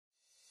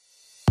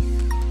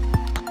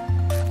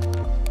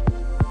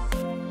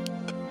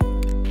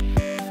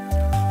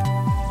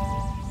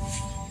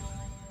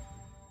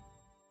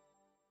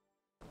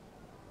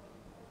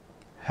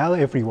Hello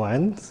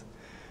everyone.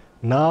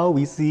 Now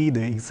we see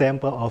the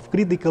example of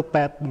critical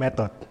path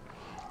method.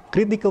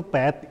 Critical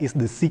path is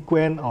the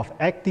sequence of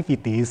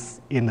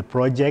activities in the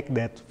project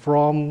that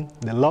form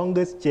the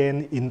longest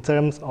chain in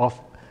terms of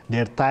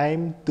their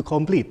time to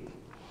complete.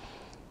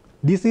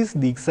 This is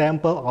the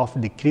example of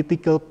the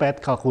critical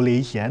path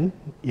calculation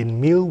in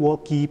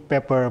Milwaukee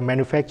paper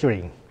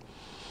manufacturing.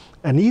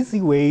 An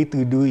easy way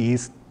to do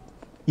is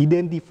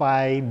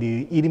identify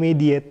the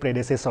immediate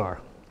predecessor.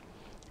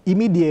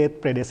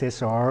 Immediate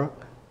predecessor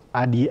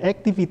are the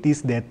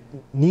activities that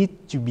need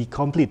to be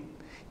complete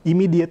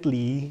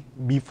immediately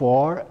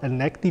before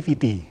an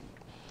activity.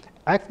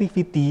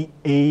 Activity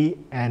A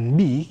and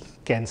B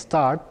can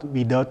start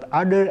without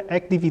other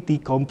activity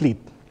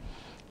complete.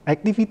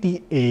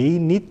 Activity A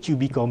needs to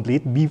be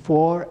complete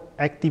before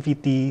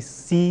activity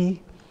C.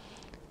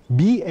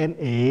 B and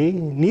A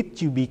need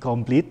to be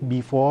complete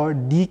before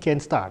D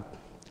can start.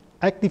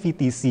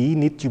 Activity C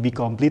needs to be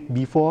complete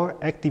before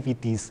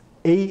activities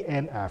A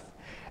and F.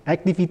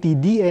 Activity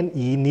D and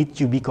E need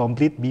to be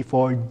complete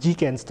before G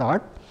can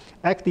start.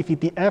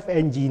 Activity F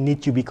and G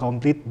need to be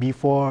complete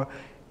before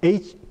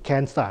H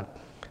can start.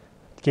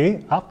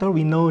 Okay, after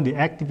we know the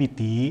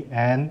activity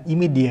and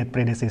immediate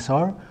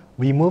predecessor,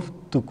 we move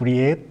to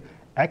create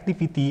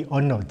activity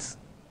on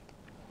nodes.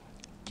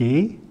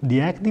 Okay,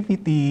 the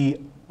activity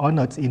on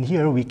nodes in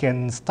here we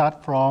can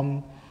start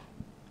from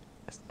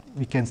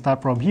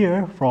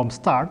here, from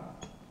start,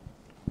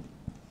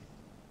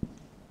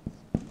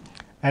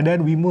 and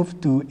then we move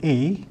to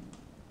A,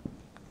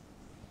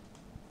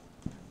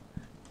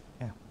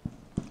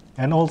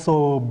 and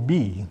also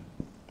B.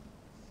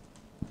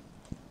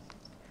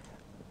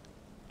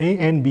 A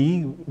and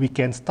B we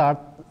can start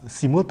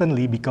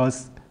simultaneously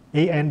because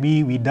A and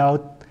B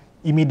without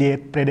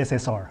immediate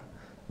predecessor.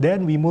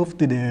 Then we move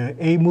to the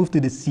A, move to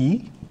the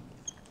C,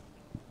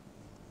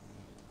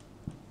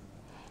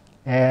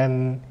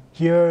 and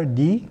here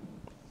D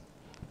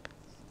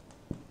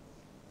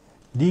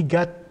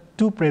got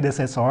two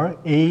predecessors,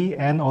 A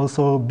and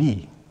also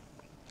B.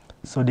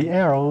 So the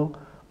arrow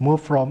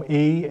move from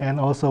A and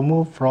also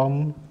move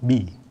from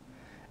B.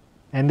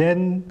 And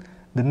then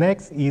the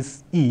next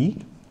is E.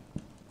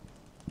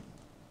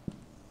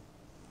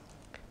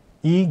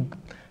 E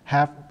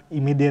have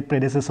immediate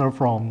predecessor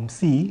from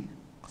C.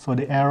 So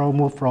the arrow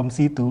move from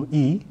C to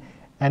E.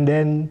 And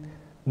then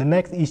the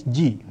next is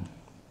G.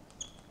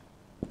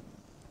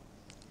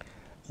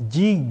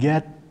 G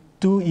get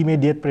two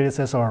immediate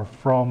predecessors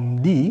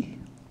from D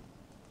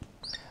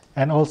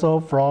and also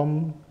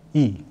from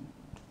E.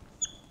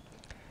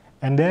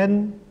 And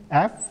then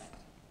F,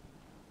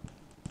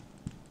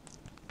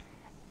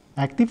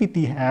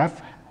 activity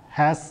F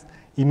has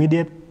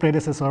immediate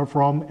predecessor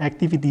from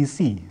activity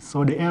C.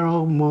 So the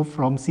arrow move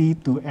from C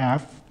to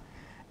F.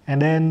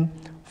 And then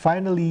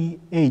finally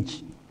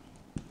H.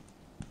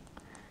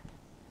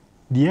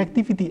 The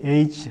activity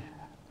H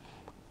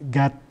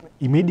got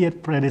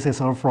immediate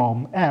predecessor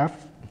from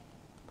F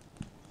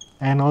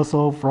and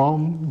also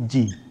from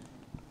G.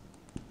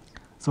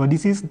 So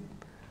this is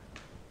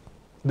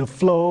the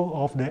flow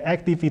of the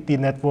activity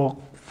network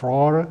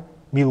for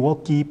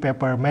Milwaukee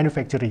paper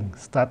manufacturing,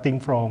 starting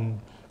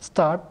from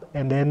start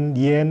and then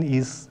the end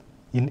is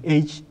in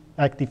H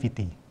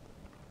activity.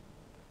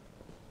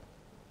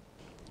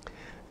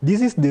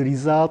 This is the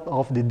result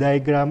of the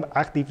diagram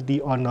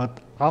activity on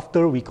node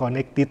after we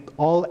connected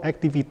all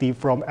activity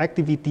from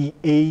activity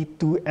A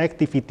to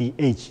activity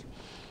H.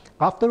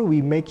 After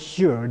we make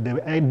sure the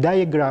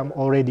diagram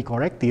already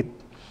corrected,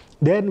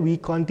 then we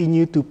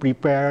continue to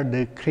prepare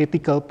the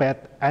critical path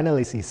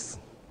analysis.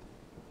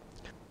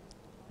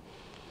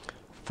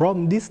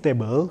 From this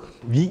table,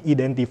 we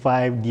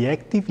identify the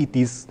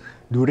activities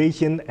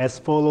duration as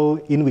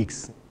follows in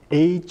weeks: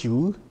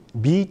 A2,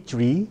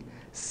 B3,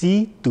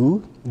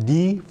 C2,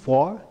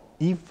 D4,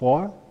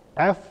 E4,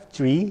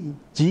 F3,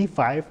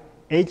 G5,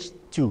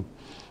 H2.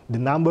 The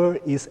number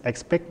is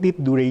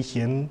expected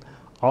duration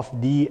of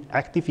the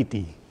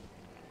activity.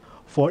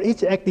 For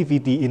each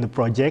activity in the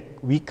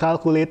project, we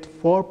calculate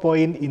 4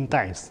 points in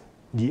times: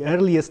 the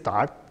earliest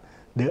start,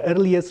 the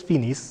earliest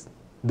finish,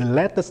 the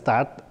latest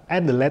start,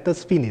 and the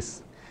latest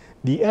finish.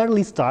 The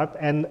early start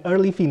and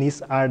early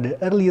finish are the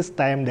earliest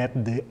time that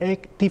the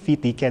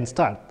activity can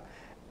start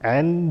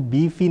and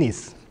be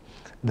finished.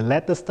 The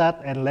latest start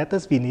and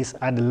latest finish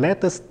are the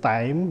latest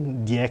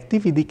time the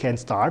activity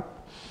can start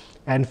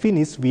and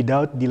finish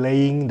without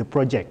delaying the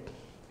project.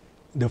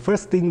 The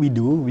first thing we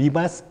do, we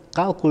must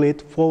calculate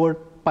forward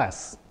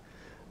pass.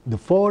 The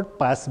forward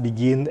pass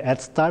begins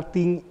at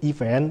starting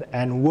event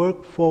and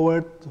work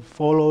forward to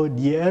follow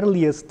the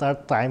earliest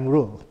start time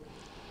rule.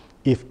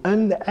 If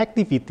an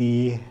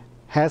activity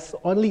has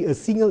only a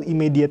single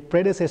immediate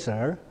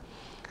predecessor,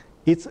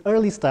 its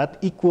early start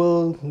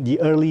equals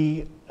the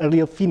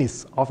earlier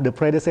finish of the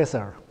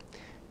predecessor.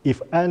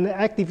 If an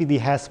activity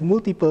has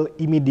multiple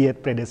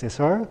immediate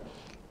predecessors,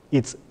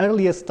 its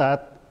earliest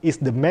start is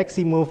the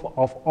maximum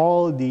of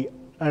all the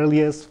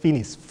earliest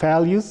finish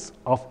values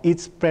of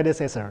each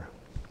predecessor.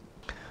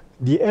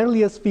 The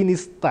earliest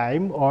finish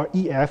time, or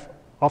EF,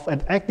 of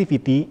an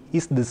activity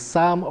is the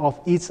sum of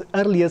its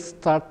earliest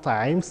start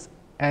times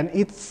and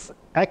its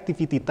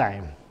activity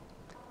time.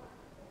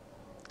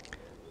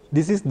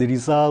 This is the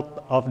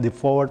result of the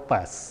forward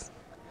pass.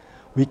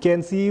 We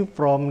can see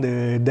from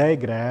the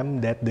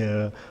diagram that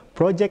the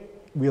project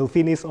will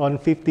finish on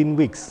 15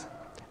 weeks.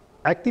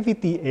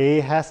 Activity A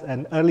has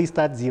an early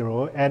start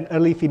 0 and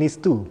early finish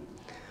 2.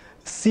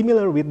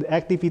 Similar with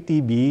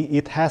activity B,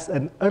 it has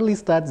an early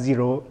start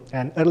 0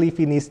 and early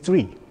finish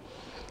 3.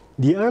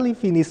 The early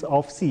finish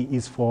of C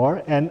is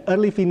 4 and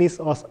early finish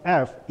of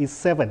F is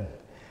 7.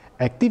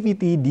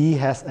 Activity D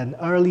has an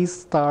early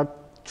start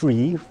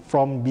 3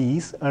 from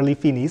B's early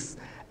finish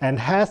and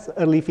has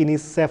early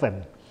finish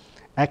 7.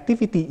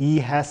 Activity E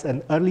has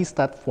an early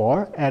start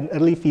 4 and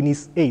early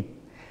finish 8.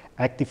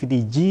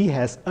 Activity G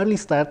has early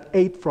start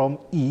 8 from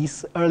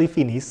E's early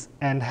finish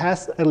and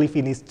has early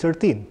finish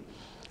 13.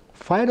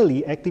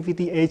 Finally,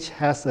 activity H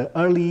has an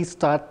early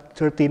start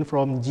 13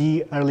 from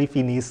G early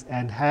finish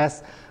and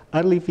has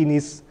early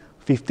finish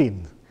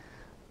 15.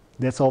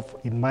 That's all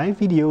in my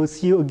video.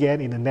 See you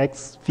again in the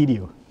next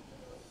video.